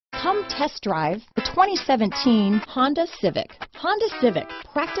Come test drive the 2017 Honda Civic. Honda Civic,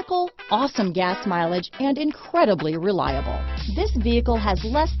 practical, awesome gas mileage, and incredibly reliable. This vehicle has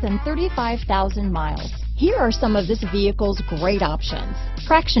less than 35,000 miles. Here are some of this vehicle's great options: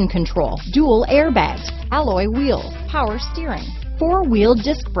 traction control, dual airbags, alloy wheels, power steering, four-wheel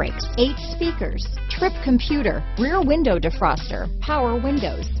disc brakes, 8 speakers, trip computer, rear window defroster, power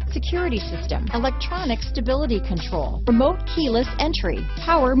windows, security system, electronic stability control, remote keyless entry,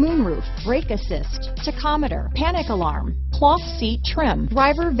 power moonroof, brake assist, tachometer, panic alarm, cloth seat trim,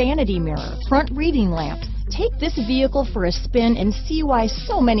 driver vanity mirror, front reading lamps. Take this vehicle for a spin and see why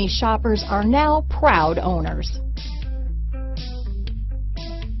so many shoppers are now proud owners.